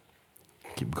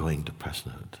 Keep going to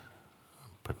personhood.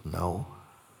 But now,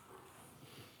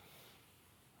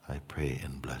 I pray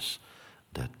and bless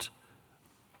that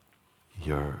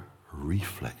your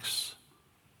reflex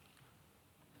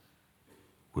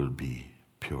will be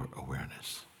pure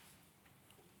awareness.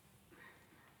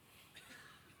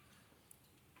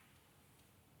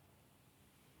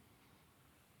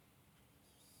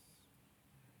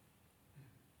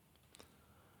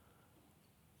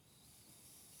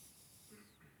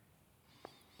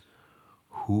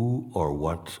 Who or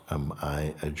what am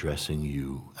I addressing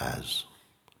you as?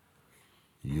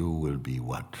 You will be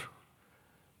what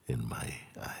in my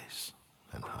eyes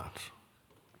and heart?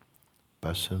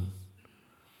 Person,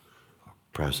 or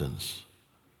presence,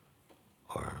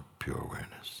 or pure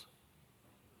awareness?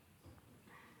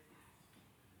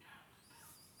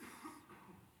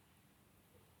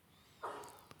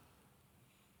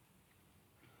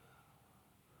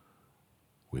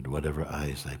 With whatever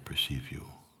eyes I perceive you,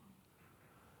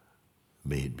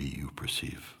 may it be you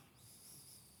perceive.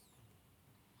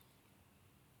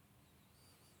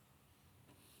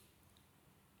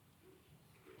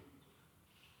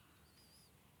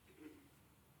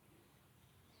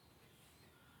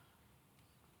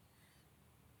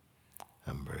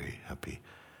 I'm very happy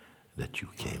that you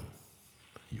came.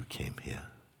 You came here.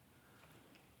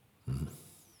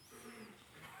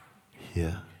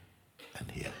 Here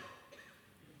and here.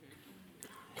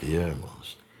 Here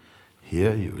most.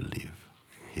 Here you will live.